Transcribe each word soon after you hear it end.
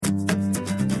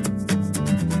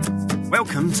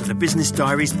Welcome to the Business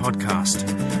Diaries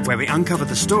podcast, where we uncover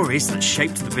the stories that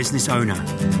shaped the business owner.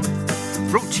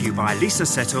 Brought to you by Lisa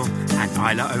Settle and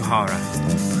Isla O'Hara.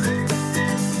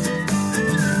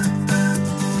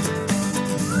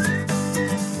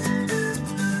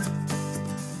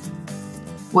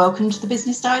 Welcome to the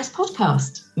Business Diaries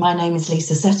podcast. My name is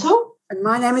Lisa Settle. And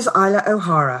my name is Isla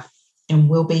O'Hara. And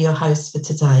we'll be your hosts for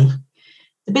today.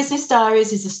 The Business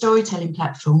Diaries is a storytelling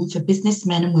platform for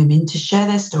businessmen and women to share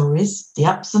their stories, the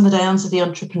ups and the downs of the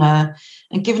entrepreneur,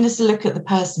 and giving us a look at the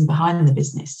person behind the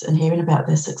business and hearing about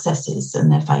their successes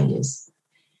and their failures.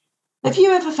 Have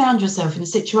you ever found yourself in a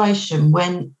situation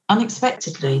when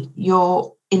unexpectedly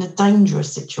you're in a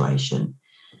dangerous situation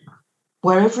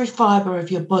where every fibre of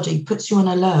your body puts you on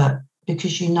alert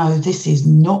because you know this is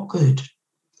not good?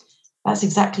 That's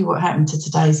exactly what happened to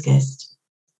today's guest.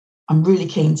 I'm really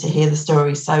keen to hear the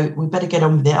story, so we better get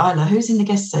on with it. Isla, who's in the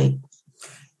guest seat?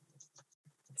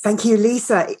 Thank you,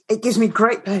 Lisa. It gives me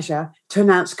great pleasure to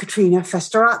announce Katrina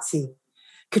Festorazzi.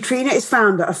 Katrina is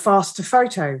founder of Faster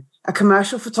Photo, a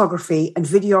commercial photography and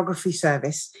videography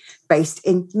service based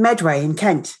in Medway in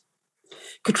Kent.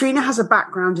 Katrina has a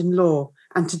background in law,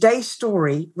 and today's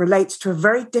story relates to a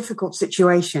very difficult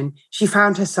situation she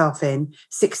found herself in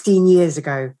 16 years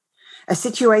ago, a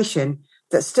situation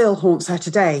that still haunts her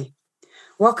today.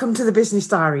 Welcome to the Business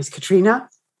Diaries, Katrina.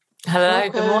 Hello,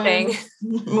 Good morning.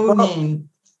 Morning.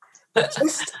 Well,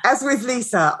 just as with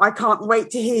Lisa, I can't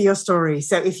wait to hear your story.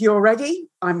 So if you're ready,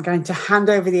 I'm going to hand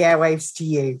over the airwaves to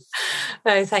you.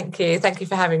 No, thank you. Thank you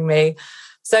for having me.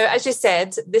 So as you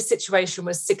said, this situation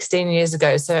was 16 years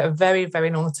ago, so a very, very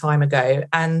long time ago.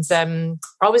 And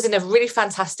I was in a really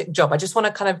fantastic job. I just want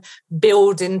to kind of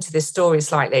build into this story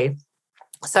slightly.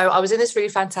 So I was in this really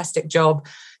fantastic job.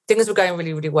 Things were going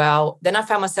really, really well. Then I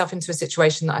found myself into a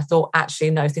situation that I thought, actually,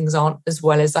 no, things aren't as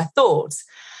well as I thought.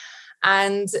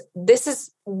 And this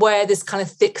is where this kind of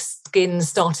thick skin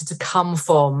started to come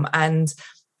from. And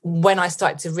when I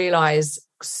started to realise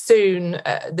soon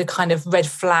the kind of red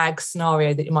flag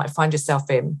scenario that you might find yourself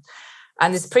in.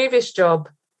 And this previous job,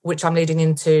 which I'm leading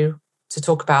into to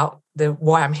talk about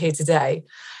why I'm here today,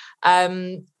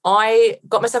 I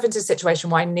got myself into a situation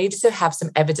where I needed to have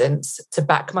some evidence to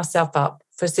back myself up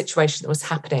for a situation that was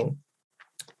happening.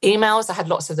 Emails, I had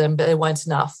lots of them, but they weren't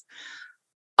enough.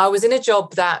 I was in a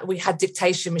job that we had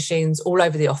dictation machines all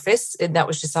over the office, and that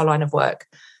was just our line of work.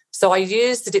 So I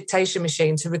used the dictation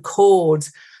machine to record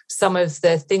some of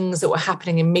the things that were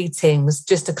happening in meetings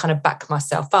just to kind of back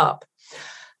myself up.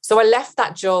 So I left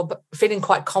that job feeling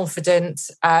quite confident,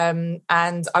 and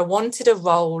I wanted a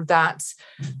role that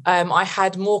I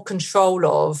had more control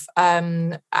of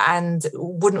and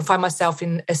wouldn't find myself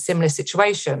in a similar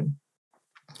situation.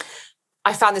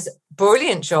 I found this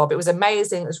brilliant job. It was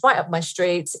amazing. It was right up my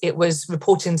street. It was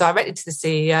reporting directly to the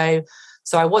CEO.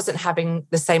 So I wasn't having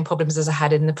the same problems as I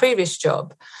had in the previous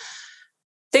job.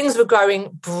 Things were going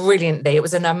brilliantly. It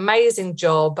was an amazing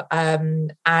job.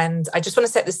 And I just want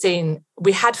to set the scene.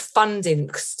 We had funding,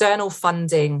 external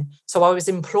funding. So I was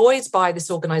employed by this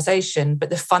organisation, but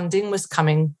the funding was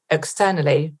coming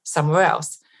externally somewhere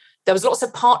else. There was lots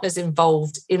of partners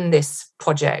involved in this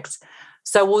project.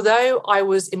 So although I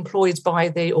was employed by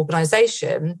the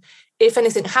organisation, if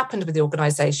anything happened with the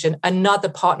organisation, another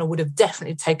partner would have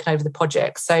definitely taken over the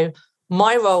project. So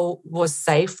my role was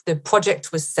safe. The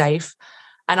project was safe.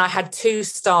 And I had two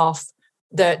staff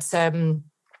that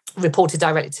reported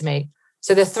directly to me.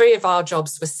 So the three of our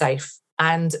jobs were safe.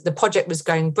 And the project was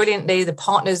going brilliantly. The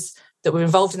partners that were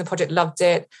involved in the project loved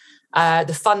it.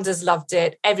 The funders loved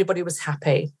it. Everybody was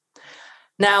happy.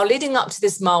 Now, leading up to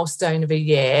this milestone of a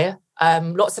year,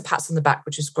 lots of pats on the back,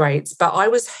 which was great. But I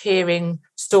was hearing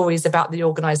stories about the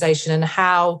organisation and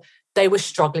how they were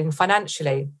struggling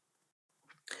financially.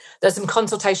 There's some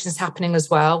consultations happening as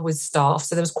well with staff.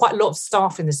 So there was quite a lot of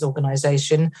staff in this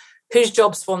organisation whose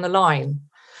jobs were on the line.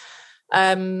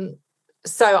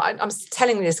 So I'm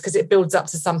telling this because it builds up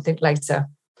to something later.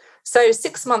 So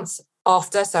 6 months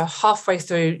after, so halfway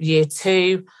through year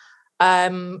two,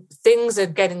 things are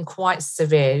getting quite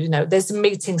severe. You know, there's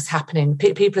meetings happening.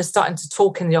 People are starting to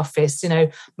talk in the office. You know,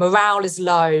 morale is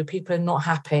low. People are not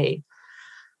happy.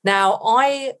 Now,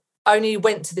 I only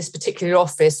went to this particular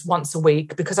office once a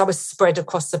week because I was spread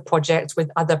across the project with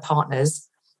other partners.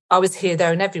 I was here,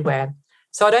 there and everywhere.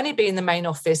 So I'd only be in the main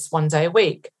office one day a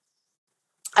week.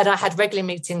 And I had regular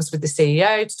meetings with the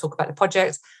CEO to talk about the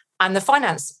project and the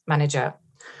finance manager.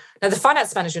 Now, the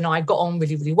finance manager and I got on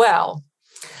really, really well.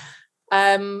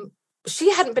 She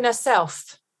hadn't been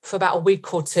herself for about a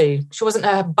week or two. She wasn't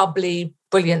her bubbly,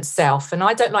 brilliant self. And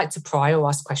I don't like to pry or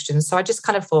ask questions. So I just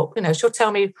kind of thought, you know, she'll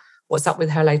tell me what's up with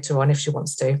her later on if she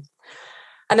wants to.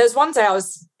 And there was one day I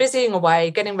was busying away,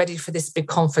 getting ready for this big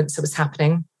conference that was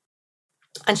happening.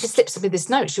 And she slips me this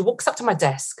note. She walks up to my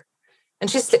desk and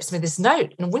she slips me this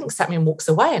note and winks at me and walks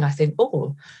away. And I think,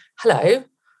 oh, hello,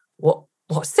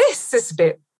 what's this? This is a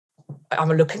bit, I'm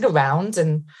looking around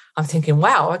and I'm thinking,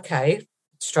 wow, okay,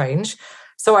 strange.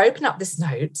 So I open up this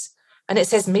note and it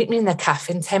says, meet me in the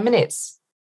cafe in 10 minutes.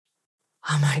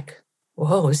 I'm like,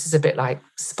 whoa, this is a bit like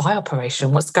spy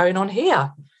operation. What's going on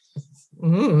here?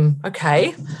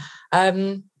 Okay.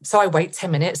 So I wait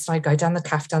 10 minutes and I go down the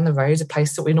cafe down the road, a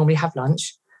place that we normally have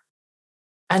lunch.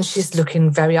 And she's looking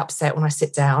very upset when I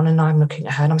sit down, and I'm looking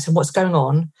at her and I'm saying, what's going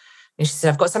on? And she said,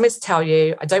 I've got something to tell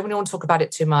you. I don't really want to talk about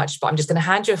it too much, but I'm just going to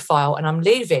hand you a file and I'm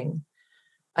leaving.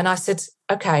 And I said,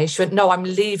 okay. She went, no, I'm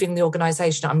leaving the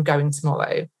organisation. I'm going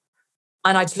tomorrow.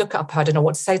 And I'd look up her, I don't know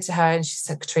what to say to her. And she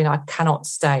said, Katrina, I cannot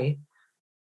stay.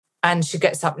 And she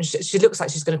gets up and she looks like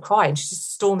she's going to cry and she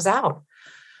just storms out.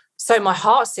 So my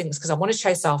heart sinks because I want to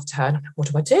chase after her. And I'm like, what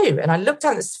do I do? And I look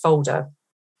down this folder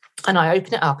and I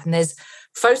open it up and there's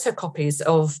photocopies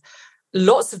of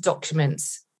lots of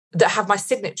documents that have my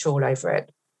signature all over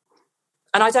it.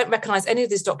 And I don't recognise any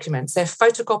of these documents. They're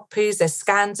photocopies, they're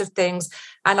scans of things.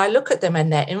 And I look at them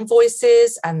and they're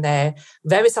invoices and they're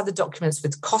various other documents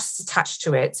with costs attached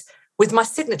to it with my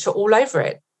signature all over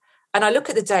it. And I look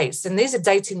at the dates and these are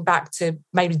dating back to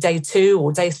maybe day 2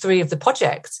 or day 3 of the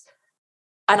project.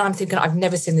 And I'm thinking, I've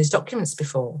never seen these documents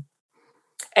before.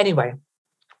 Anyway,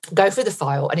 go through the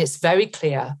file and it's very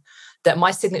clear that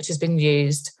my signature has been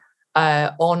used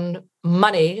on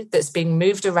money that's being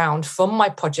moved around from my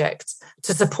project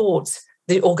to support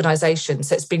the organisation.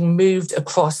 So it's being moved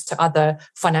across to other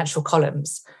financial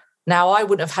columns. Now, I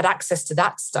wouldn't have had access to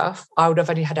that stuff. I would have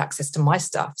only had access to my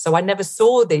stuff. So I never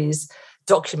saw these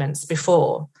documents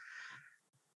before.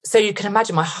 So you can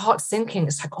imagine my heart sinking.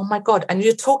 It's like, oh my God. And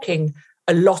you're talking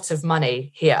a lot of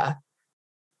money here.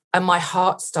 And my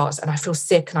heart starts and I feel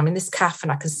sick and I'm in this cafe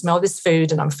and I can smell this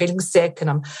food and I'm feeling sick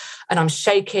and I'm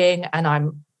shaking and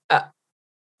I'm,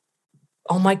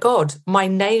 oh my God, my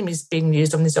name is being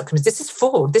used on these documents. This is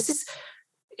fraud.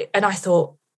 And I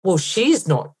thought, well, she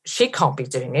can't be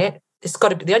doing it. It's got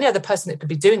to be, the only other person that could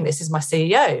be doing this is my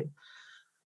CEO.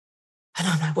 And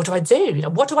I'm like, what do I do?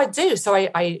 What do I do? So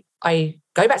I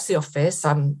go back to the office.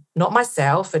 I'm not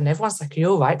myself. And everyone's like, are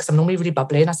you all right? Because I'm normally really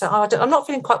bubbly. And I said, I'm not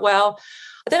feeling quite well.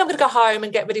 I think I'm going to go home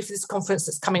and get ready for this conference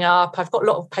that's coming up. I've got a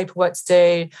lot of paperwork to do.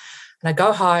 And I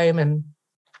go home and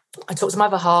I talk to my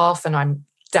other half and I'm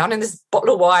down in this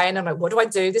bottle of wine. I'm like, what do I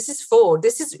do? This is fraud.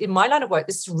 This is, in my line of work,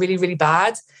 this is really, really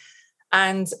bad.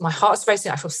 And my heart's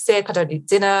racing. I feel sick. I don't eat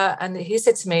dinner. And he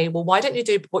said to me, well, why don't you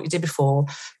do what you did before?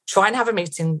 Try and have a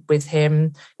meeting with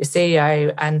him, your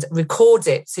CEO, and record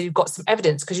it so you've got some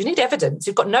evidence, because you need evidence.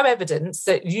 You've got no evidence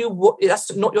that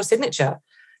that's not your signature.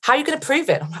 How are you going to prove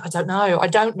it? I'm like, I don't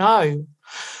know.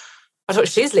 I thought,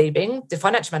 she's leaving, the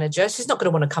financial manager. She's not going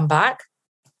to want to come back.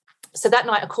 So that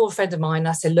night I called a friend of mine and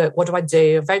I said, look, what do I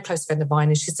do? A very close friend of mine.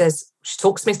 And she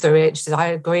talks me through it. She says, I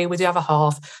agree with the other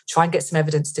half. Try and get some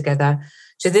evidence together.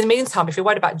 She said, in the meantime, if you're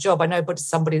worried about a job, I know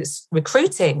somebody that's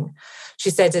recruiting. She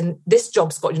said, and this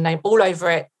job's got your name all over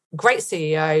it. Great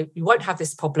CEO. You won't have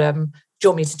this problem. Do you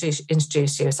want me to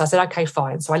introduce you? So I said, okay,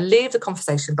 fine. So I leave the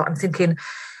conversation, but I'm thinking,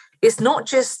 it's not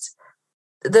just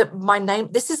that my name,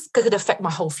 this is going to affect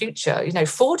my whole future.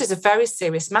 Fraud is a very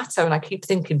serious matter. And I keep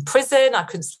thinking prison. I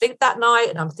couldn't sleep that night.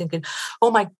 And I'm thinking,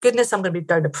 oh my goodness, I'm going to be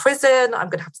going to prison. I'm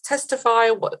going to have to testify.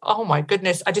 Oh my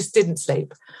goodness. I just didn't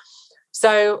sleep.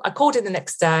 So I called in the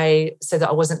next day, said that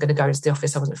I wasn't going to go into the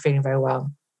office. I wasn't feeling very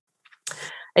well.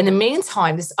 In the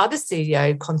meantime, this other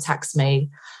CEO contacts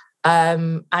me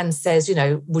and says,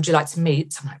 would you like to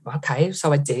meet? I'm like, okay.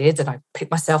 So I did. And I picked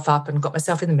myself up and got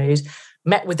myself in the mood,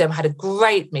 met with them, had a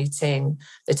great meeting.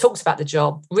 They talked about the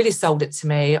job, really sold it to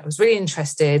me. I was really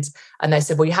interested. And they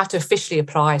said, well, you have to officially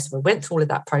apply. So we went through all of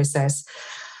that process.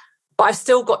 But I've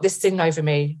still got this thing over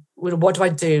me. What do I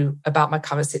do about my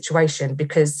current situation?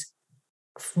 Because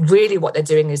really what they're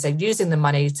doing is they're using the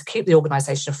money to keep the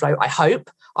organisation afloat. I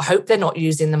hope they're not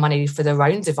using the money for their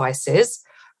own devices.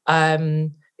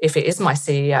 If it is my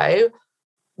CEO,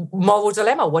 moral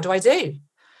dilemma, what do I do?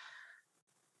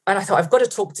 And I thought, I've got to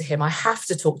talk to him. I have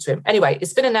to talk to him. Anyway,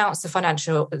 it's been announced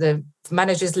the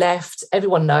manager's left.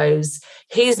 Everyone knows.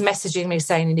 He's messaging me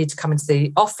saying you need to come into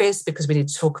the office because we need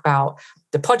to talk about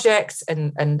the project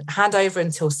and hand over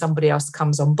until somebody else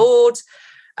comes on board.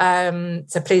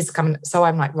 So please come. So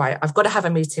I'm like, right, I've got to have a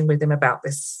meeting with him about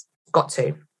this. Got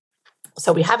to.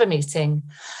 So we have a meeting.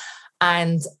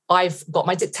 And I've got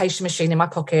my dictation machine in my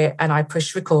pocket and I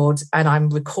push record and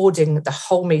I'm recording the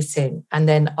whole meeting. And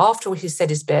then after he said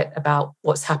his bit about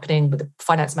what's happening with the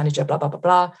finance manager, blah, blah, blah,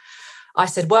 blah, I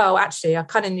said, well, actually, I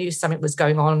kind of knew something was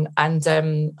going on. And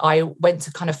I went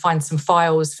to kind of find some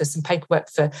files for some paperwork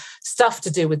for stuff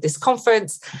to do with this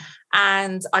conference.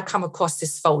 And I come across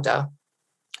this folder.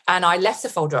 And I left the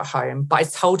folder at home, but I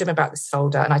told him about this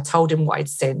folder and I told him what I'd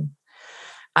seen.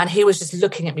 And he was just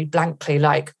looking at me blankly,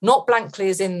 like, not blankly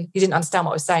as in he didn't understand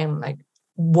what I was saying. Like,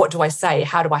 what do I say?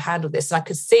 How do I handle this? And I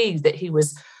could see that he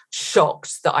was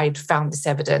shocked that I'd found this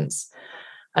evidence.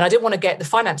 And I didn't want to get the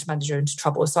finance manager into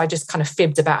trouble. So I just kind of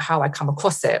fibbed about how I come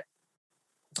across it.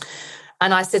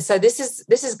 And I said, so this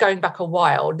is going back a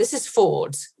while. This is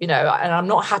fraud, and I'm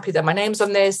not happy that my name's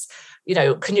on this.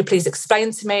 Can you please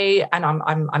explain to me? And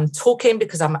I'm talking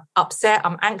because I'm upset,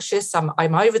 I'm anxious, I'm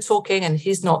over talking, and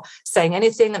he's not saying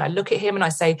anything. And I look at him and I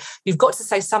say, you've got to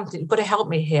say something. You've got to help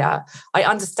me here. I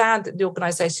understand that the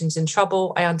organization's in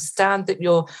trouble. I understand that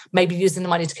you're maybe using the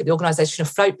money to keep the organization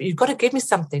afloat, but you've got to give me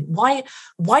something. Why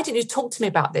didn't you talk to me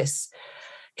about this?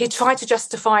 He tried to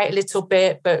justify it a little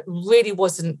bit, but really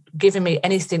wasn't giving me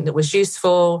anything that was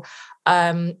useful.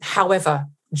 However,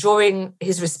 during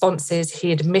his responses,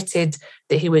 he admitted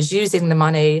that he was using the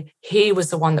money. He was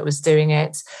the one that was doing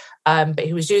it, but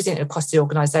he was using it across the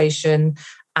organisation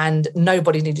and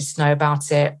nobody needed to know about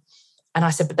it. And I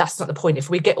said, but that's not the point. If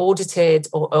we get audited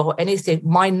or anything,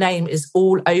 my name is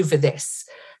all over this.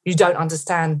 You don't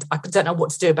understand. I don't know what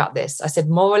to do about this. I said,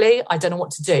 morally, I don't know what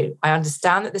to do. I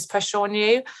understand that there's pressure on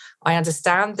you. I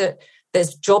understand that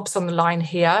there's jobs on the line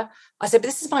here. I said, but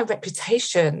this is my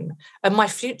reputation and my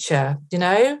future,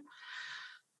 And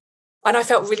I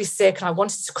felt really sick and I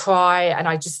wanted to cry. And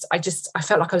I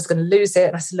felt like I was going to lose it.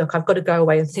 And I said, look, I've got to go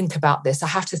away and think about this. I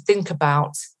have to think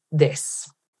about this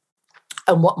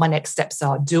and what my next steps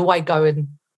are. Do I go and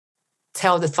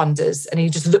tell the funders? And he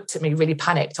just looked at me really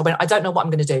panicked. I went, I don't know what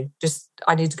I'm going to do.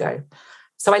 I need to go.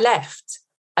 So I left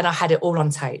and I had it all on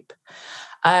tape.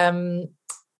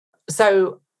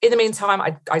 So in the meantime,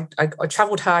 I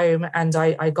travelled home and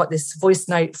I got this voice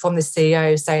note from the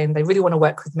CEO saying they really want to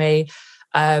work with me.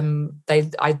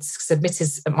 I'd submitted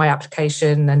my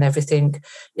application and everything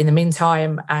in the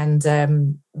meantime, and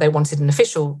they wanted an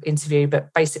official interview,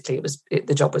 but basically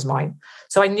the job was mine.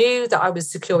 So I knew that I was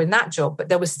secure in that job, but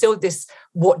there was still this,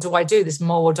 what do I do? This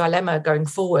moral dilemma going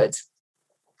forward.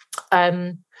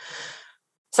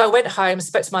 So I went home,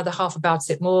 spoke to my other half about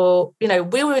it more.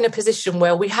 We were in a position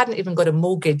where we hadn't even got a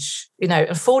mortgage,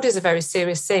 and fraud is a very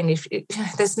serious thing.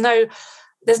 There's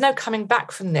no coming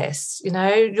back from this,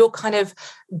 you're kind of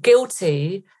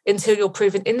guilty until you're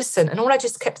proven innocent. And all I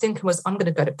just kept thinking was, I'm going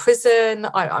to go to prison.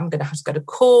 I'm going to have to go to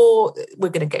court. We're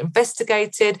going to get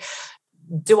investigated.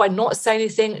 Do I not say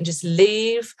anything and just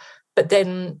leave? But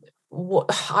then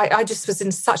I just was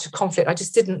in such a conflict.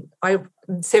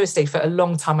 Seriously, for a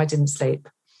long time, I didn't sleep.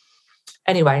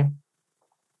 Anyway,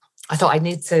 I thought I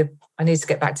need to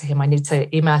get back to him. I need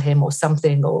to email him or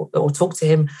something or talk to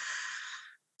him.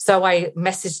 So I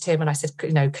messaged him and I said,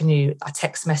 I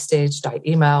text messaged, I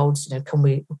emailed,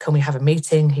 can we have a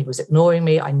meeting? He was ignoring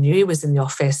me. I knew he was in the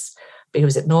office, but he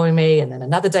was ignoring me. And then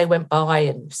another day went by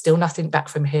and still nothing back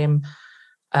from him.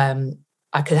 I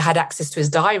could have had access to his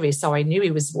diary, so I knew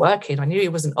he was working. I knew he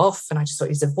wasn't off, and I just thought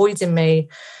he's avoiding me.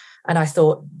 And I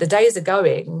thought, the days are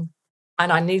going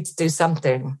and I need to do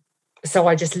something. So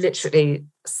I just literally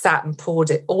sat and poured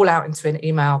it all out into an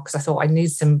email because I thought I need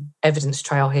some evidence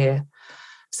trail here.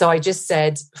 So I just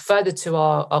said, further to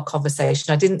our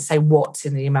conversation, I didn't say what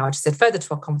in the email, I just said, further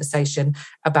to our conversation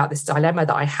about this dilemma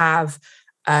that I have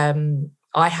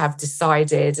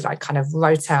decided, and I kind of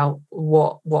wrote out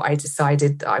what I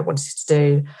decided that I wanted to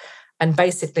do. And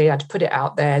basically I'd put it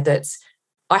out there that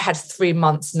I had 3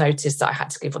 months notice that I had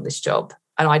to give on this job.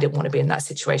 And I didn't want to be in that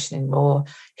situation anymore.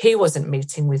 He wasn't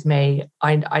meeting with me.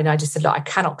 I just said, look, I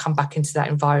cannot come back into that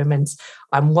environment.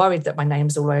 I'm worried that my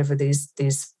name's all over these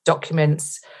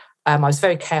documents. I was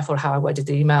very careful how I worded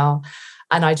the email.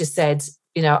 And I just said,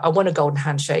 I want a golden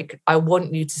handshake. I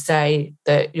want you to say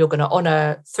that you're going to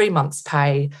honour 3 months'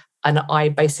 pay. And I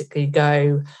basically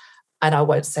go and I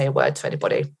won't say a word to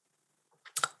anybody.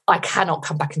 I cannot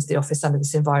come back into the office under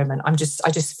this environment. I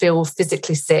just feel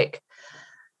physically sick.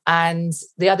 And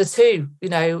the other two,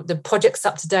 the project's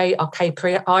up to date, our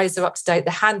KPIs are up to date.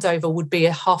 The handover would be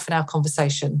a half an hour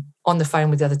conversation on the phone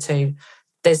with the other two.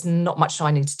 There's not much I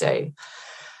need to do.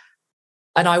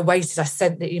 And I waited, I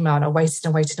sent the email and I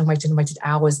waited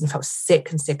hours and felt sick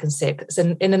and sick and sick.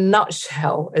 So in a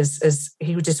nutshell, as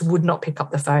he just would not pick up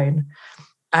the phone.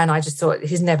 And I just thought,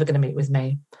 he's never going to meet with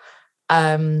me.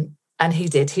 And And he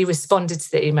did. He responded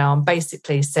to the email and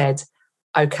basically said,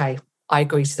 okay, I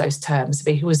agree to those terms.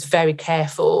 But he was very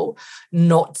careful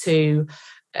not to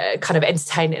kind of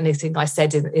entertain anything I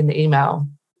said in the email.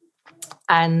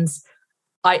 And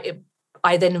I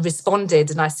then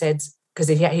responded and I said, because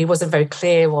he wasn't very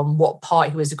clear on what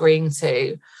part he was agreeing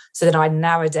to. So then I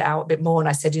narrowed it out a bit more and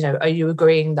I said, are you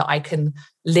agreeing that I can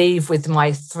leave with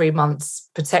my 3 months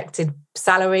protected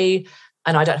salary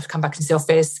and I don't have to come back into the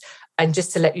office? And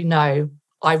just to let you know,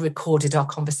 I recorded our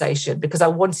conversation because I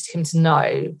wanted him to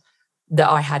know that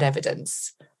I had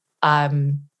evidence.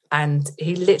 And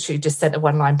he literally just sent a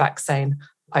one line back saying,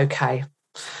 okay.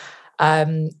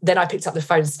 Then I picked up the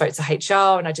phone and spoke to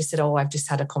HR and I just said, I've just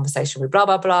had a conversation with blah,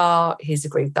 blah, blah. He's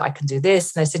agreed that I can do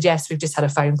this. And they said, yes, we've just had a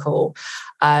phone call.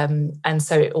 And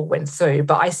so it all went through,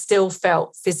 but I still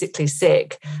felt physically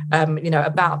sick,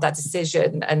 about that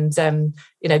decision. And,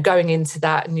 going into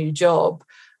that new job,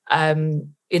 I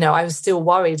was still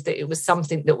worried that it was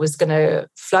something that was going to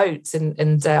float.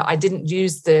 And I didn't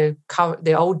use the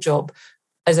old job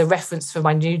as a reference for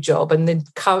my new job. And then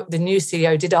the new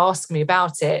CEO did ask me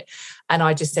about it. And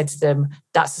I just said to them,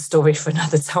 that's a story for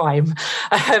another time.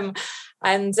 So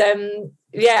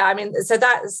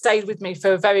that stayed with me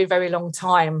for a very, very long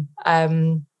time.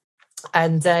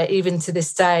 And even to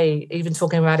this day, even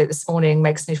talking about it this morning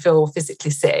makes me feel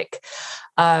physically sick.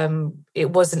 It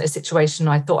wasn't a situation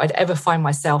I thought I'd ever find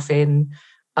myself in.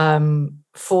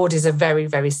 Fraud is a very,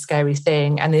 very scary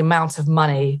thing. And the amount of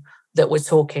money that we're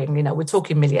talking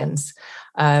millions.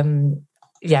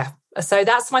 So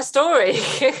that's my story.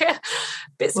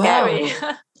 Bit scary.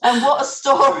 Wow. And what a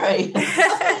story.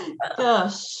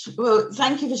 Gosh. Well,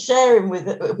 thank you for sharing with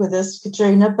us,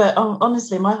 Katrina. But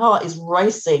honestly, my heart is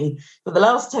racing. For the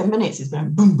last 10 minutes, it's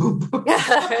been boom, boom, boom.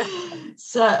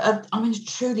 So, a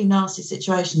truly nasty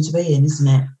situation to be in, isn't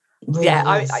it? Really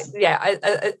I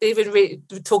even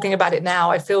talking about it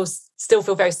now, I still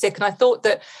feel very sick. And I thought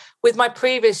that with my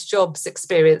previous jobs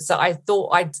experience, I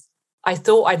thought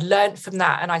I'd learned from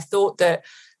that. And I thought that,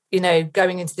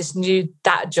 going into this new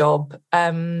job,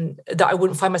 that I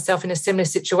wouldn't find myself in a similar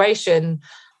situation.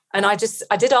 And I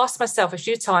did ask myself a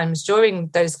few times during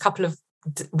those couple of,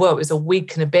 it was a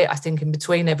week and a bit, I think, in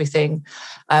between everything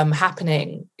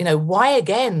happening, why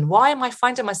again? Why am I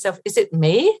finding myself? Is it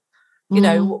me?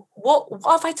 What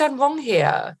have I done wrong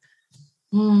here?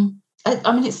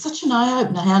 It's such an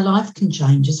eye-opener how life can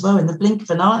change as well in the blink of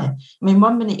an eye.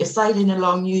 1 minute you're sailing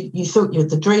along, you thought you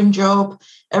had the dream job,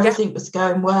 everything was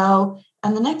going well,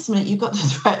 and the next minute you've got the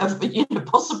threat of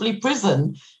possibly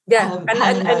prison.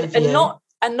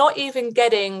 And not even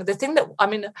getting the thing that,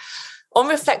 on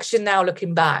reflection now,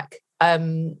 looking back,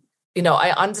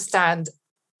 I understand,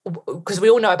 because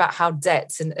we all know about how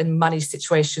debt and money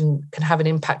situation can have an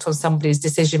impact on somebody's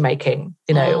decision-making.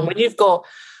 When you've got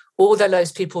all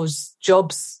those people's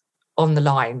jobs on the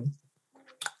line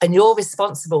and you're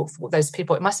responsible for those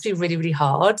people, it must be really, really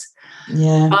hard.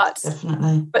 Yeah,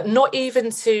 definitely. But not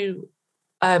even to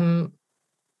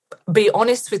be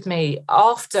honest with me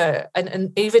after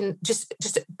and even just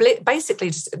basically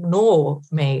just ignore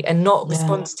me and not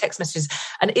respond to text messages.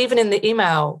 And even in the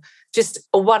email, just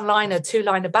a one-liner,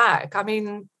 two-liner back.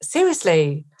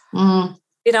 Seriously.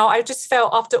 I just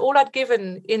felt after all I'd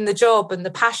given in the job and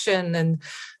the passion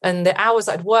and the hours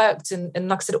I'd worked and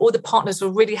like I said, all the partners were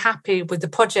really happy with the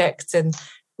project and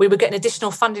we were getting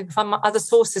additional funding from other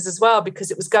sources as well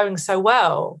because it was going so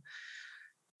well.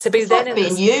 To be then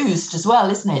being used as well,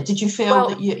 isn't it? Did you feel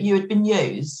that you had been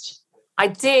used? I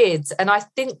did. And I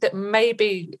think that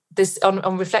maybe this,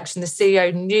 on reflection, the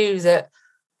CEO knew that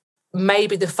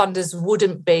maybe the funders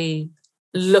wouldn't be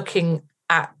looking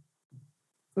at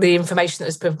the information that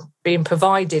was being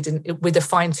provided with a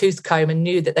fine-tooth comb and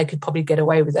knew that they could probably get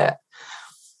away with it.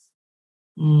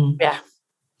 Yeah,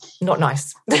 not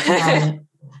nice.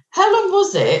 How long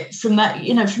was it from that,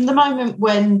 from the moment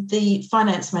when the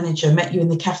finance manager met you in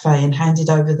the cafe and handed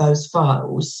over those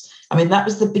files? That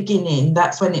was the beginning.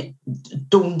 That's when it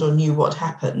dawned on you what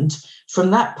happened.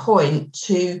 From that point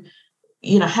to,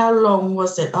 how long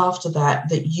was it after that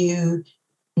you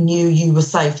knew you were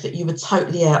safe, that you were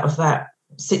totally out of that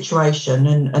situation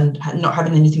and not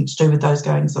having anything to do with those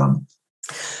goings on?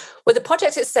 Well, the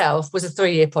project itself was a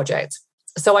 3-year project.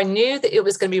 So I knew that it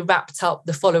was going to be wrapped up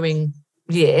the following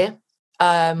year,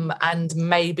 and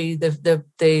maybe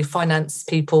the finance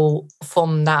people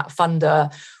from that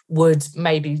funder would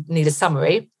maybe need a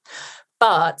summary.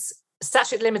 But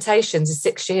statute of limitations is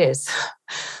 6 years.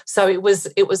 So it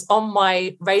was on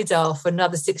my radar for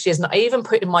another 6 years. And I even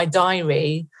put in my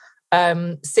diary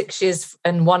 6 years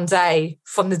and 1 day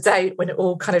from the date when it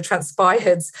all kind of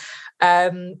transpired.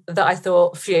 that I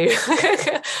thought, phew,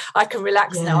 I can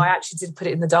relax now. I actually did put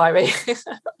it in the diary.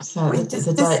 So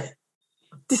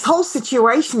this whole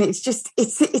situation,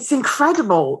 it's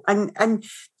incredible and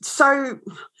so,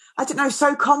 I don't know,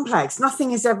 so complex.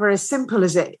 Nothing is ever as simple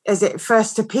as it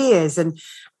first appears. And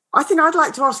I think I'd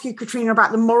like to ask you, Katrina,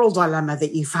 about the moral dilemma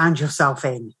that you found yourself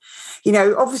in. You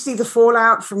know, obviously the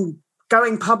fallout from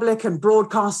going public and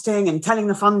broadcasting and telling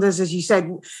the funders, as you said,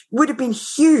 would have been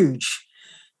huge.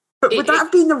 But would that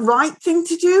have been the right thing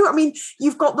to do? I mean,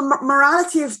 you've got the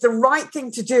morality of the right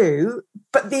thing to do,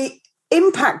 but the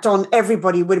impact on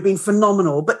everybody would have been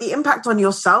phenomenal, but the impact on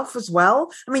yourself as well.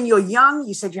 I mean, you're young.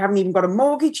 You said you haven't even got a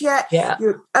mortgage yet. Yeah.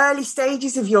 You're early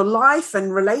stages of your life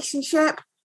and relationship.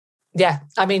 Yeah.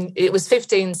 I mean, it was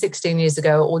 15, 16 years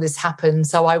ago, all this happened.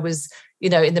 So I was,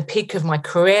 in the peak of my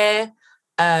career.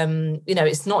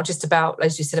 It's not just about,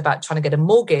 as you said, about trying to get a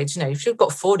mortgage. If you've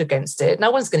got fraud against it, no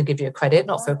one's going to give you a credit,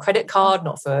 not for a credit card,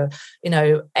 not for,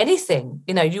 anything.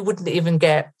 You wouldn't even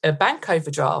get a bank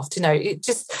overdraft, it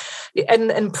just,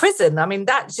 and prison. I mean,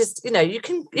 that just, you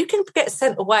can get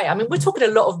sent away. I mean, we're talking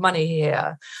a lot of money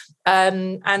here.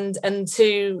 And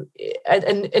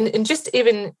just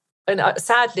even,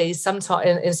 sadly,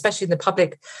 sometimes, especially in the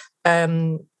public,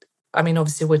 I mean,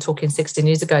 obviously, we're talking 16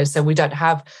 years ago, so we don't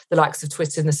have the likes of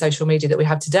Twitter and the social media that we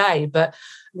have today. But,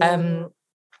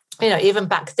 even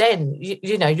back then,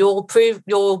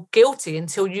 you're guilty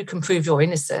until you can prove you're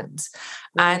innocent.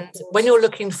 And when you're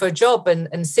looking for a job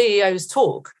and CEOs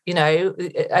talk,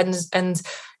 and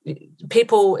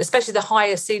people, especially the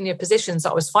higher senior positions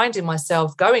that I was finding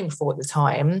myself going for at the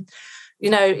time,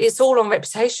 it's all on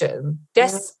reputation.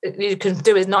 Yes, you can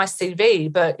do a nice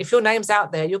CV, but if your name's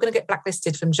out there, you're going to get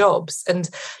blacklisted from jobs. And,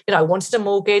 I wanted a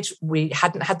mortgage. We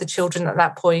hadn't had the children at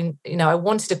that point. I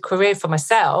wanted a career for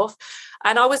myself.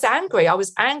 And I was angry. I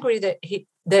was angry that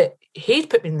he'd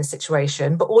put me in this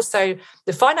situation, but also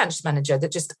the finance manager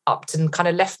that just upped and kind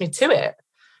of left me to it.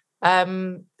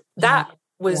 That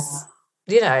was,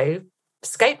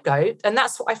 scapegoat. And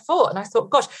that's what I thought. And I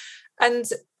thought, gosh, and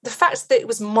the fact that it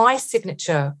was my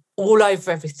signature all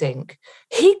over everything,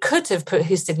 he could have put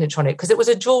his signature on it because it was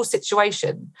a dual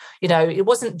situation. It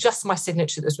wasn't just my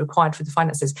signature that was required for the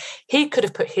finances. He could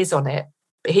have put his on it,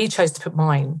 but he chose to put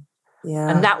mine. Yeah.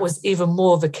 And that was even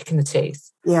more of a kick in the teeth.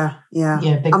 Yeah.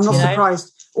 I'm not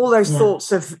surprised. All those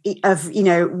thoughts of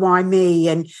why me?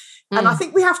 And I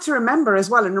think we have to remember as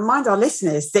well and remind our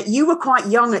listeners that you were quite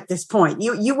young at this point.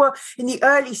 You were in the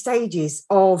early stages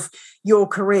of your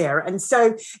career. And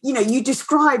so, you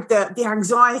described the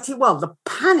anxiety, the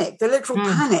panic, the literal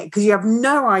panic, because you have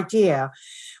no idea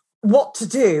what to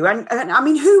do. And I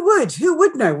mean, who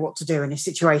would know what to do in a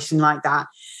situation like that?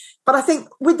 But I think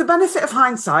with the benefit of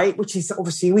hindsight, which is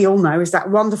obviously we all know is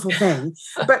that wonderful thing,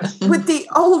 but would the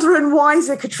older and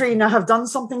wiser Katrina have done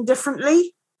something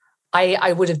differently?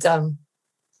 I would have done.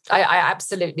 I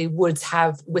absolutely would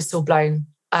have whistleblown.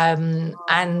 And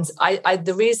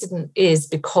the reason is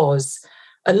because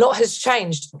a lot has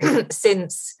changed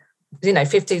since,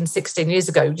 15, 16 years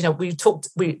ago. There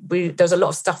was a lot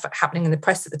of stuff happening in the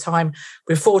press at the time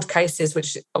with fraud cases,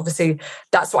 which obviously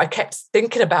that's what I kept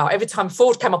thinking about. Every time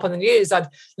fraud came up on the news, I'd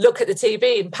look at the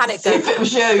TV and panic.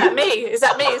 Is that me? Is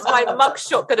my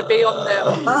mugshot going to be on the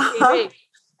TV?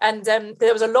 And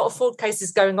there was a lot of fraud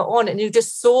cases going on, and you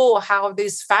just saw how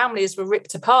these families were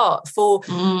ripped apart for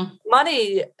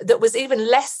money that was even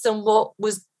less than what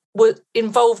was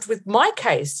involved with my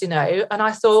case, And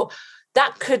I thought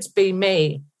that could be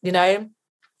me,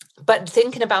 But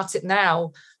thinking about it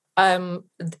now,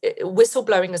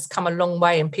 whistleblowing has come a long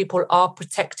way, and people are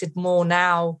protected more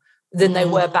now than they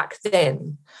were back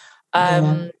then.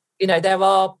 There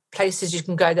are places you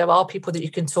can go. There are people that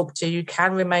you can talk to. You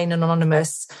can remain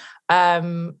anonymous.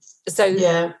 We've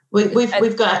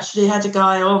got actually had a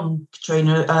guy on,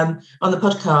 Katrina, on the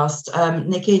podcast,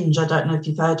 Nick Inge. I don't know if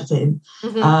you've heard of him,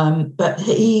 but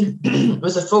he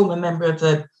was a former member of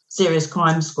the Serious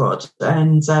Crime Squad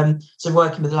and so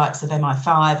working with the likes of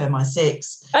MI5,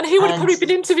 MI6. And he would have probably been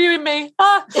interviewing me.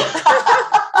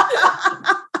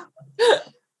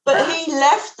 But he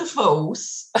left the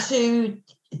force to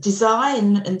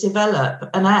design and develop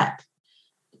an app,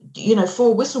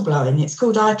 for whistleblowing. It's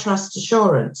called I Trust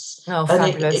Assurance. Oh,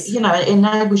 fabulous. And it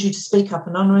enables you to speak up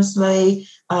anonymously,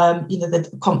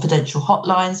 the confidential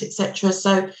hotlines, etc.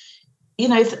 So,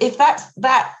 if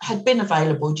that had been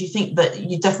available, do you think that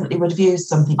you definitely would have used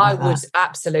something like that? I would,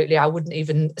 absolutely. I wouldn't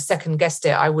even second guessed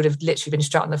it. I would have literally been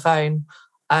straight on the phone.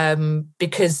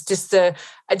 Because just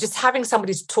having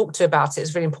somebody to talk to about it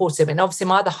is really important. And obviously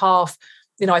my other half,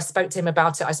 I spoke to him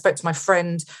about it. I spoke to my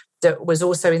friend that was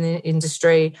also in the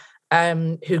industry,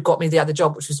 who got me the other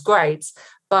job, which was great.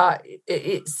 But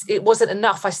it wasn't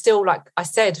enough. I still, like I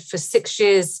said, for 6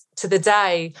 years to the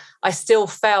day, I still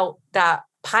felt that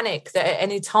panic that at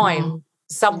any time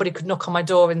somebody could knock on my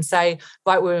door and say,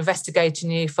 right, we're investigating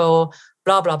you for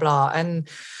blah, blah, blah. And,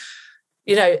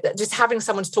 you know, just having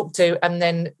someone to talk to and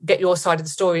then get your side of the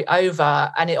story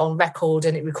over and it on record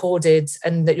and it recorded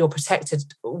and that you're protected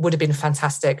would have been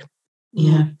fantastic.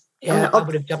 Yeah. Yeah, I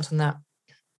would have jumped on that.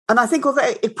 And I think,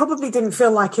 although it probably didn't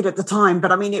feel like it at the time,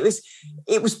 but I mean, it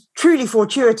was truly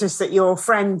fortuitous that your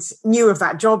friend knew of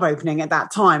that job opening at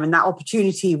that time, and that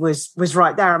opportunity was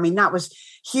right there. I mean, that was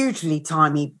hugely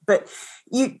timely. But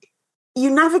you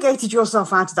navigated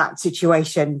yourself out of that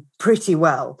situation pretty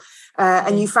well,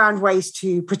 and you found ways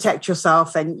to protect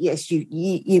yourself. And yes,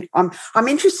 I'm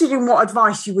interested in what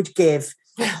advice you would give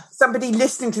somebody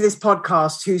listening to this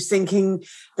podcast who's thinking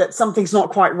that something's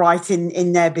not quite right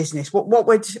in their business. What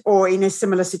would, or in a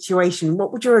similar situation,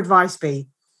 what would your advice be?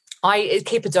 I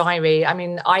keep a diary. I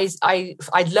mean, I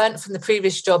learned from the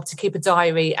previous job to keep a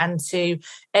diary, and to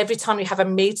every time you have a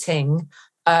meeting,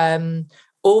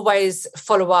 always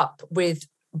follow up with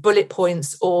bullet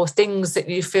points or things that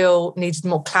you feel needed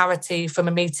more clarity from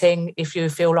a meeting. If you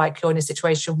feel like you're in a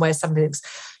situation where something's,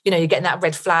 you know, you're getting that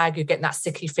red flag, you're getting that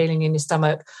sicky feeling in your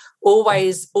stomach,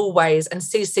 always, and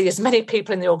CC as many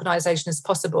people in the organisation as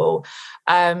possible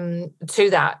to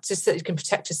that, just so that you can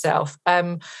protect yourself.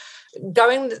 I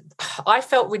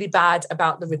felt really bad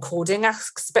about the recording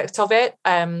aspect of it.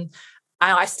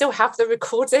 And I still have the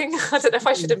recording. I don't know if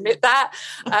I should admit that,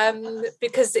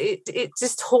 because it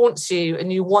just haunts you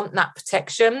and you want that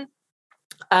protection.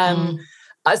 So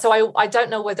I don't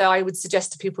know whether I would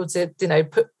suggest to people to, you know,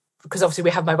 because obviously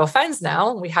we have mobile phones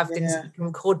now and we have things that can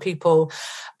record people.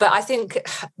 But I think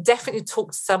definitely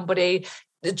talk to somebody,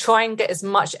 try and get as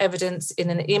much evidence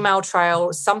in an email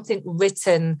trail, something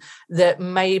written that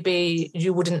maybe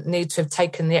you wouldn't need to have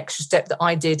taken the extra step that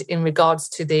I did in regards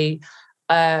to the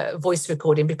voice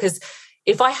recording. Because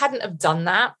if I hadn't have done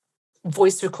that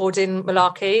voice recording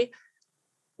malarkey,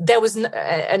 there was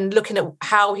and looking at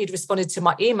how he'd responded to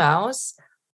my emails,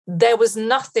 there was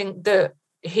nothing that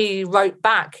he wrote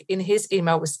back in his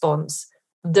email response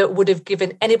that would have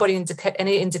given anybody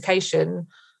any indication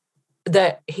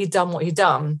that he'd done what he'd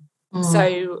done.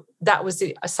 So that was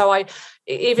it. So I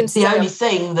even the only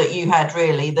thing that you had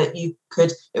really that you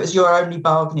could, it was your only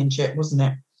bargaining chip, wasn't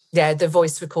it? Yeah, the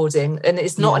voice recording. And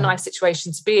it's not a nice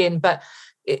situation to be in, but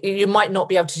you might not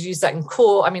be able to use that in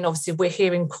court. I mean, obviously we're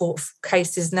hearing court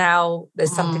cases now.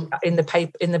 There's something in the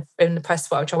paper, in the press,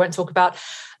 which I won't talk about,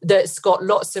 that's got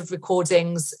lots of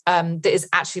recordings that is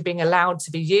actually being allowed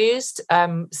to be used.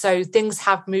 So things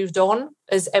have moved on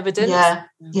as evidence. Yeah.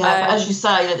 But as you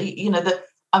say, you know,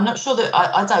 I'm not sure that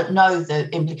I don't know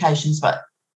the implications, but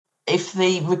if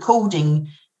the recording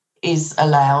is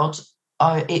allowed,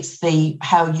 it's the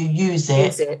how you use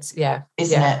it, isn't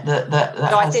it? That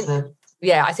so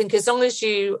I think as long as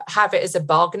you have it as a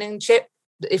bargaining chip,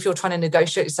 if you're trying to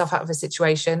negotiate yourself out of a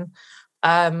situation,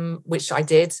 which I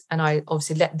did, and I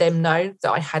obviously let them know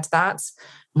that I had that.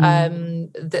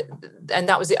 And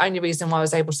that was the only reason why I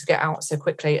was able to get out so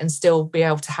quickly and still be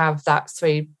able to have that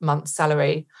 3-month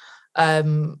salary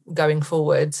going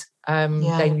forward.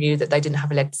 They knew that they didn't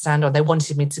have a leg to stand on. They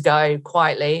wanted me to go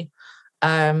quietly. But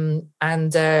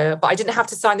I didn't have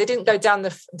to sign. They didn't go down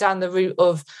the route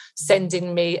of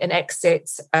sending me an exit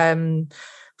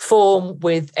form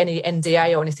with any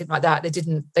NDA or anything like that. They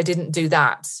didn't do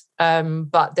that.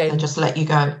 But then they just let you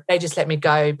go. They just let me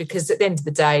go because at the end of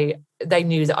the day, they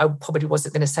knew that I probably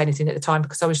wasn't going to say anything at the time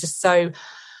because I was just so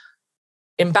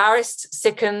embarrassed,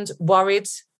 sickened, worried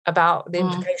about the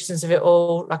implications of it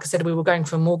all. Like I said, we were going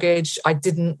for a mortgage. I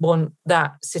didn't want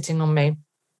that sitting on me.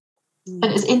 And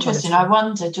it's interesting. I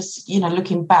wonder, just, you know,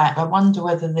 looking back, I wonder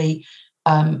whether the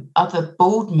other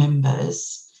board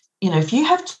members, you know, if you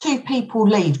have 2 people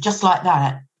leave just like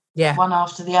that, one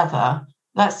after the other,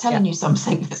 that's telling you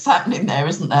something that's happening there,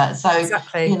 isn't that? So,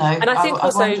 exactly. You know, and I think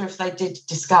also, wonder if they did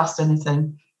discuss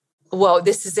anything. Well,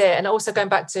 this is it. And also going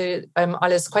back to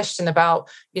Isla's question about,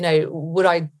 you know, would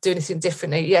I do anything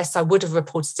differently? Yes, I would have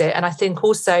reported it. And I think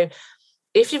also,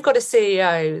 if you've got a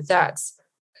CEO that's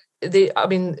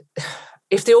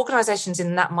if the organisation's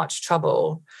in that much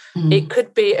trouble, it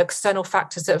could be external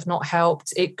factors that have not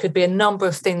helped. It could be a number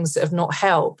of things that have not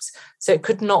helped. So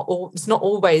it's not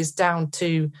always down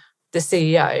to the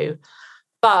CEO,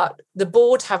 but the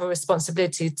board have a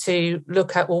responsibility to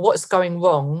look at, well, what's going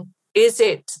wrong? Is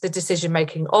it the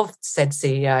decision-making of said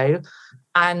CEO?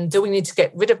 And do we need to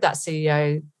get rid of that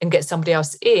CEO and get somebody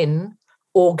else in,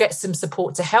 or get some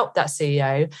support to help that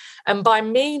CEO? And by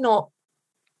me not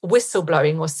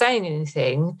whistleblowing or saying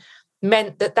anything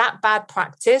meant that bad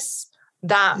practice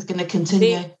that is going to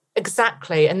continue.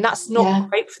 Exactly. And that's not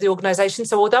great for the organisation.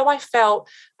 So although I felt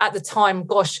at the time,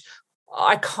 gosh,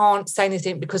 I can't say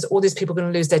anything because all these people are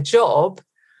going to lose their job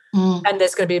and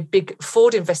there's going to be a big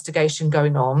fraud investigation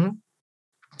going on,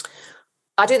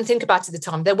 I didn't think about it at the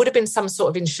time. There would have been some sort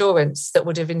of insurance that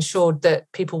would have ensured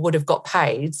that people would have got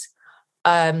paid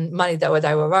money that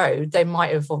they were owed. They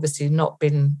might have obviously not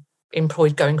been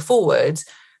employed going forward,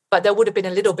 but there would have been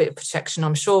a little bit of protection,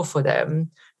 I'm sure, for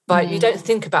them. But you don't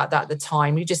think about that at the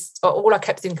time. You just, all I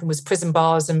kept thinking was prison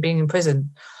bars and being in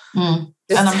prison. And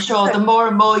I'm sure the more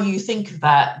and more you think of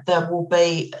that, there will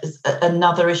be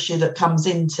another issue that comes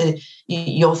into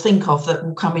you'll think of that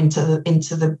will come into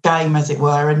the game, as it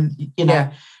were, and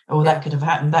that could have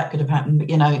happened, that could have happened. But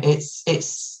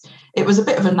it was a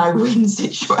bit of a no-win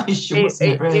situation,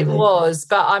 wasn't it? Really, it was.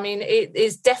 But I mean, it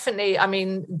is definitely. I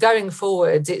mean, going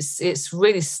forward, it's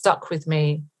really stuck with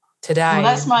me today. Well,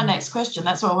 that's my next question.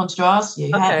 That's what I wanted to ask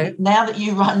you. Okay. Now that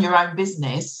you run your own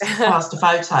business, Faster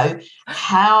Photo,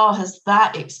 how has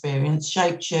that experience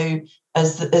shaped you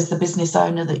as the business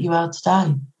owner that you are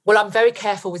today? Well, I'm very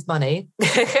careful with money,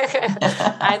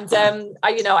 and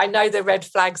I know the red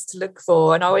flags to look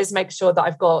for, and I always make sure that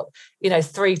I've got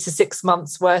 3 to 6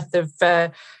 months worth of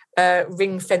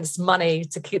ring-fenced money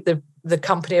to keep the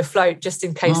company afloat, just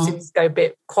in case things go a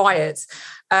bit quiet.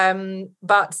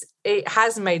 But it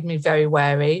has made me very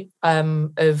wary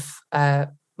of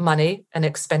money and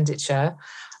expenditure.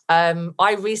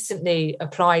 I recently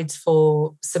applied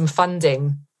for some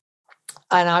funding,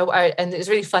 and it's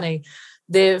really funny.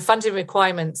 The funding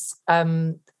requirements,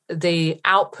 the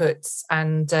outputs,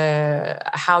 and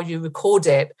how you record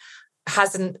it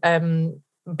hasn't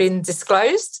been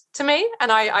disclosed to me.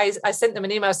 And I sent them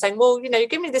an email saying, well, you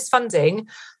give me this funding.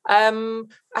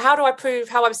 How do I prove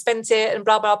how I've spent it and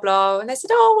blah, blah, blah. And they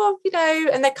said, oh,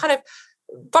 well, and they kind of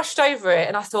brushed over it.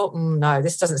 And I thought, no,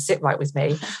 this doesn't sit right with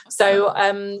me. So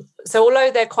although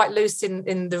they're quite loose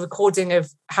in the recording of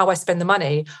how I spend the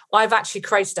money, I've actually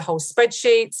created a whole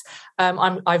spreadsheet.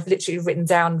 I've literally written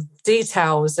down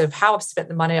details of how I've spent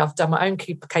the money. I've done my own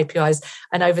KPIs.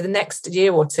 And over the next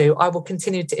year or two, I will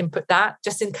continue to input that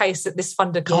just in case that this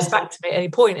funder comes back to me at any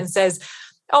point and says,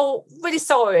 oh, really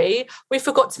sorry, we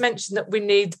forgot to mention that we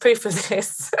need proof of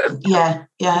this. Yeah,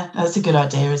 that's a good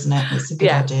idea, isn't it? It's a good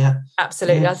idea.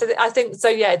 Absolutely. Yeah. I think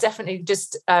so, definitely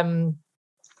just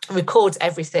record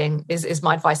everything is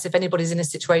my advice. If anybody's in a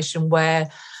situation where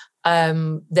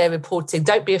they're reporting,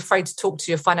 don't be afraid to talk to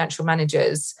your financial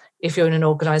managers if you're in an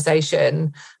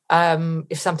organisation,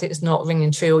 if something is not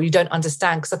ringing true or you don't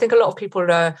understand. Because I think a lot of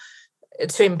people are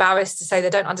too embarrassed to say they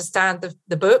don't understand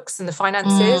the books and the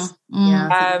finances.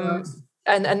 And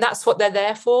that's what they're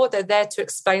there for. They're there to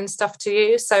explain stuff to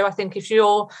you. So I think if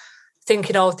you're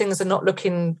thinking, oh, things are not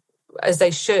looking as they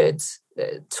should,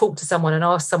 talk to someone and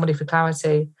ask somebody for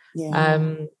clarity.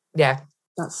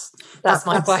 That's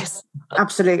my advice.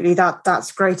 Absolutely,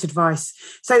 that's great advice.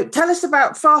 So tell us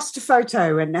about Faster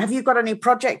Photo, and have you got any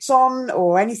projects on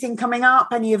or anything coming up,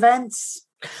 any events?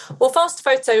 Well, Faster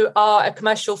Photo are a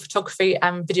commercial photography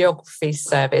and videography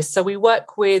service. So we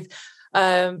work with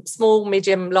small,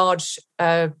 medium, large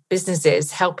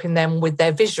businesses, helping them with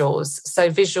their visuals. So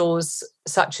visuals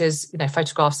such as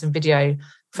photographs and video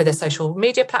for their social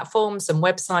media platforms and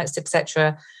websites,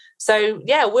 etc. So,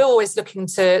 we're always looking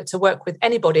to work with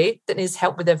anybody that needs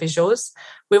help with their visuals.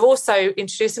 We're also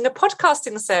introducing a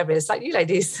podcasting service like you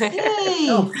ladies.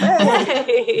 Yay.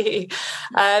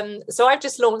 So I've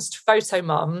just launched Photo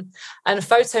Mum, and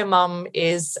Photo Mum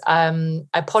is a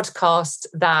podcast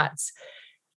that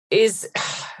is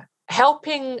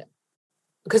helping,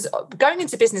 because going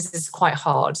into business is quite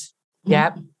hard.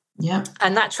 Yeah.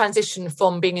 And that transition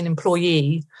from being an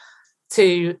employee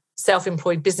to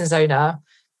self-employed business owner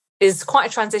is quite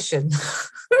a transition.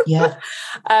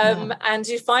 And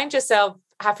you find yourself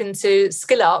having to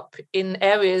skill up in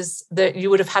areas that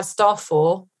you would have had staff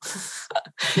for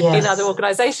in other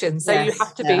organisations. So you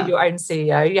have to be your own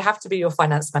CEO, you have to be your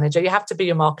finance manager, you have to be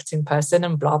your marketing person,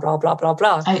 and blah, blah, blah, blah,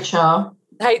 blah.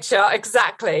 HR,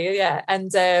 exactly,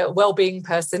 and well-being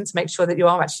person to make sure that you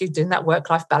are actually doing that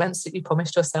work-life balance that you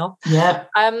promised yourself.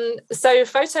 So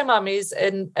Photo Mum is,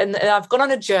 and I've gone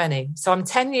on a journey. So I'm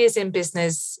 10 years in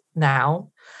business now,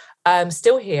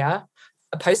 still here,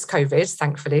 post-COVID,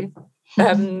 thankfully.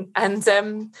 The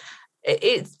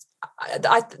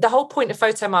whole point of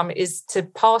Photo Mum is to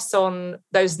pass on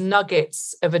those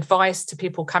nuggets of advice to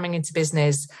people coming into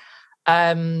business,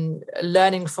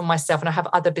 learning from myself, and I have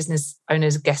other business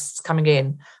owners, guests coming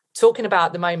in, talking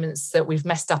about the moments that we've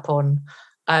messed up on,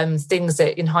 things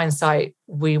that in hindsight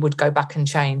we would go back and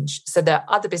change, so that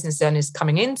other business owners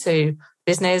coming into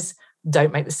business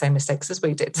don't make the same mistakes as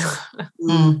we did.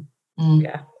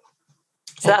 Yeah.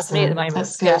 So that's me at the moment.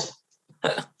 That's good.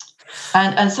 Yeah.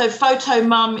 and so Photo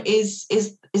Mum is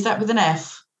that with an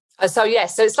F? So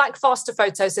it's like Faster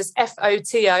Photo. So it's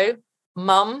FOTO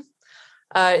Mum.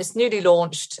 It's newly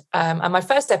launched, and my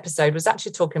first episode was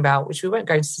actually talking about, which we won't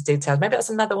go into details, maybe that's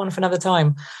another one for another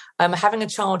time, having a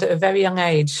child at a very young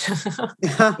age.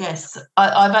 Yes,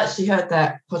 I've actually heard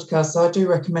that podcast, so I do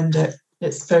recommend it.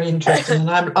 It's very interesting,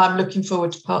 and I'm looking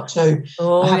forward to part 2.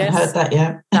 I haven't heard that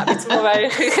yet. That'll be tomorrow.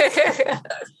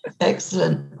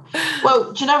 Excellent.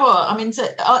 Well, do you know what? I mean,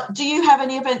 do you have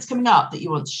any events coming up that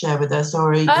you want to share with us?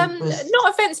 Or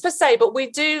not events per se, but we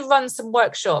do run some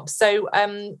workshops. So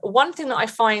one thing that I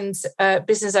find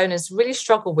business owners really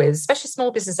struggle with, especially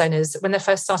small business owners, when they're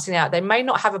first starting out, they may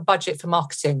not have a budget for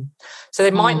marketing. So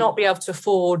they might not be able to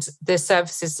afford their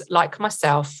services like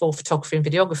myself for photography and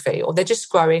videography, or they're just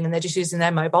growing and they're just using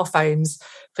their mobile phones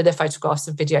for their photographs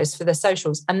and videos for their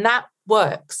socials. And that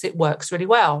works. It works really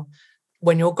well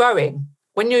when you're growing.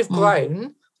 When you've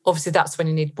grown, obviously that's when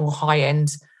you need more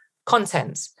high-end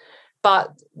content.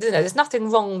 But there's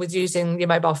nothing wrong with using your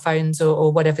mobile phones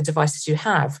or whatever devices you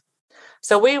have.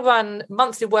 So we run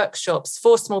monthly workshops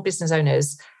for small business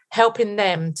owners, helping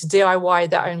them to DIY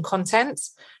their own content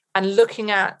and looking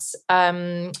at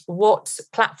what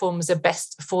platforms are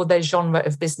best for their genre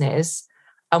of business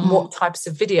and what types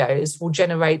of videos will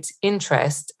generate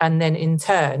interest and then in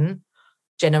turn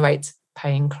generate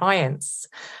paying clients.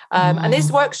 And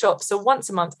these workshops are once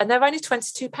a month and they're only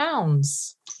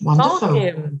 £22. Wonderful.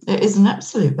 Bargain. It is an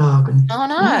absolute bargain. Oh,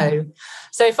 no. Yeah.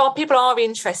 So if our people are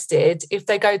interested, if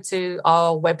they go to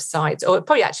our website, or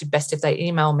probably actually best if they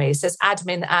email me, it says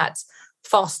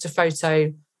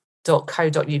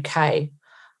admin@fasterphoto.co.uk.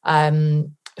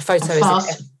 Photo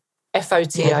is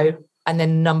FOTO. And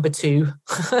then number 2.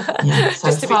 Yeah,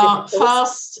 so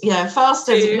fast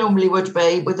as it normally would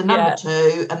be, with the number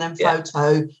 2, and then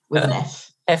photo with an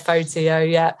F. FOTO,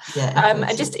 yeah. FOTO.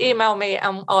 And just email me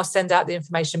and I'll send out the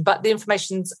information. But the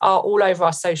informations are all over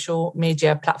our social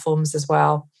media platforms as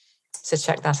well. So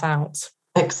check that out.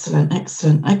 Excellent.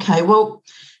 Okay, well,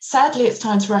 sadly, it's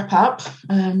time to wrap up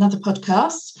another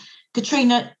podcast.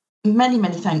 Katrina, many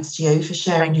thanks to you for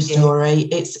sharing your story.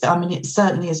 It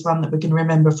certainly is one that we can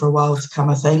remember for a while to come,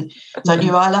 I think. Don't you,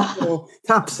 Isla? Oh,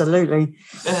 absolutely.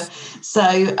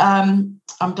 So I'm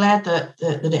glad that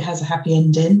it has a happy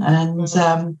ending and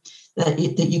that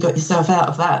you got yourself out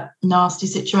of that nasty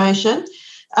situation.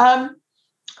 Are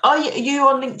you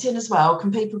on LinkedIn as well?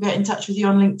 Can people get in touch with you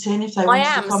on LinkedIn if they want to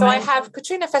comment? So I have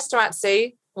Katrina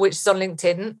Festorazzi, which is on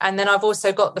LinkedIn, and then I've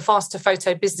also got the Faster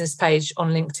Photo business page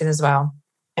on LinkedIn as well.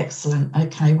 Excellent.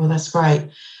 Okay, well, that's great.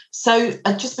 So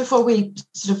just before we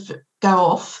sort of go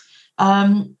off,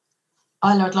 Isla,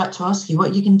 I'd like to ask you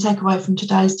what you can take away from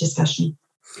today's discussion.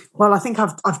 Well, I think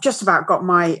I've just about got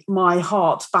my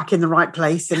heart back in the right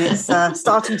place, and it's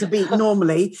starting to beat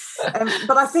normally.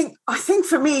 But I think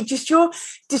for me, just your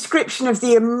description of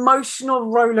the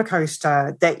emotional roller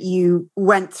coaster that you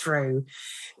went through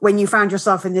when you found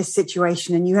yourself in this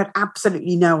situation, and you had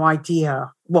absolutely no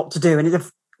idea what to do, and it's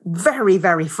a very,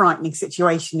 very frightening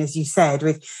situation, as you said,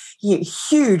 with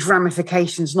huge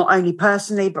ramifications, not only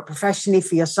personally, but professionally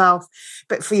for yourself,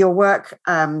 but for your work,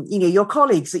 your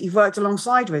colleagues that you've worked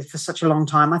alongside with for such a long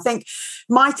time. I think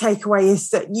my takeaway is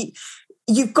that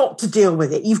you've got to deal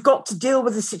with it. You've got to deal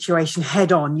with the situation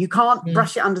head on. You can't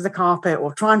brush it under the carpet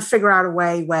or try and figure out a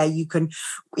way where you can,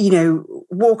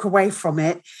 walk away from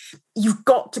it. You've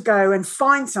got to go and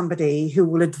find somebody who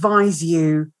will advise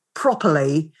you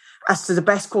properly as to the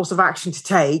best course of action to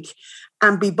take,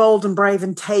 and be bold and brave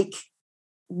and take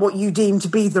what you deem to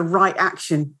be the right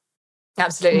action.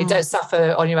 Absolutely. Don't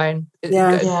suffer on your own.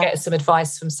 Get some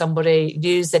advice from somebody.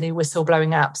 Use any whistleblowing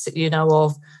apps that you know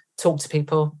of. Talk to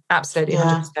people. Absolutely,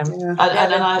 100%. Yeah.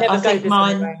 I think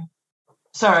mine...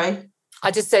 Sorry?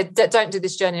 I just said, don't do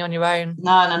this journey on your own.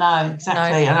 No,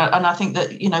 exactly. No. And I think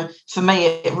that, for me,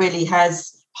 it really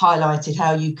has highlighted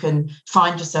how you can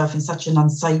find yourself in such an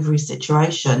unsavoury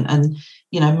situation, and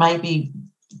maybe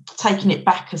taking it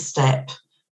back a step.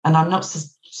 And I'm not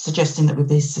suggesting that we'd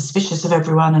be suspicious of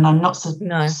everyone, and I'm not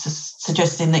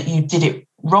suggesting that you did it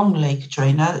wrongly,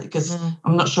 Katrina, because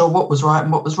I'm not sure what was right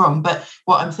and what was wrong. But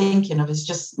what I'm thinking of is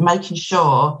just making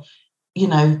sure,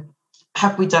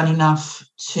 have we done enough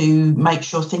to make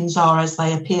sure things are as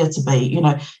they appear to be?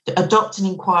 Adopt an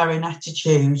inquiring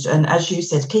attitude. And as you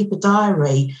said, keep a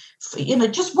diary.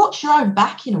 Just watch your own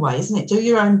back in a way, isn't it? Do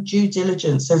your own due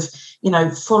diligence of,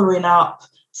 following up,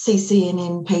 CCing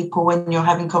in people when you're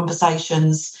having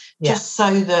conversations, just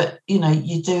so that,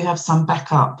 you do have some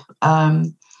backup.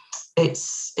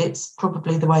 It's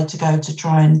probably the way to go to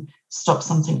try and stop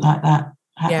something like that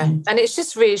happening. Yeah, and it's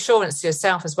just reassurance to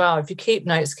yourself as well. If you keep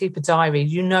notes, keep a diary,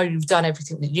 you've done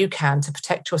everything that you can to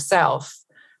protect yourself.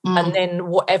 And then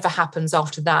whatever happens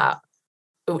after that,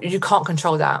 you can't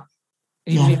control that.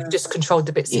 You've just controlled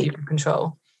the bits that you can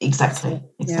control. Exactly.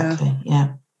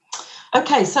 Yeah.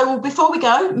 Okay, so before we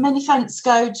go, many thanks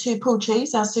go to Paul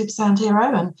Cheese, our super sound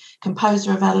hero and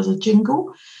composer of our little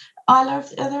jingle. Isla,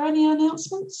 are there any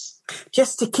announcements?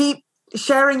 Just to keep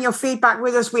sharing your feedback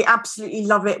with us. We absolutely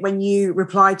love it when you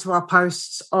reply to our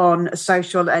posts on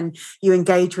social and you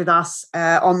engage with us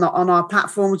on our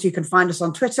platforms. You can find us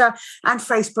on Twitter and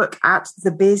Facebook at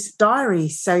The Biz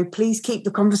Diaries. So please keep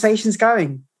the conversations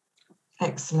going.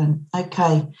 Excellent.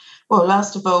 Okay. Well,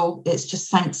 last of all, it's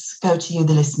just thanks go to you,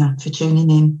 the listener, for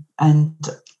tuning in and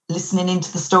listening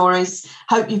into the stories.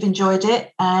 Hope you've enjoyed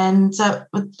it, and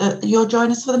you'll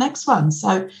join us for the next one.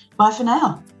 So bye for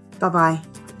now. Bye-bye.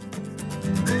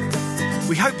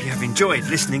 We hope you have enjoyed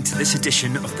listening to this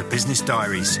edition of the Business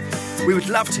Diaries. We would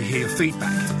love to hear your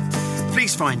feedback.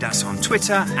 Please find us on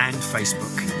Twitter and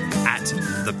Facebook at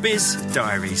The Biz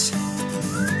Diaries.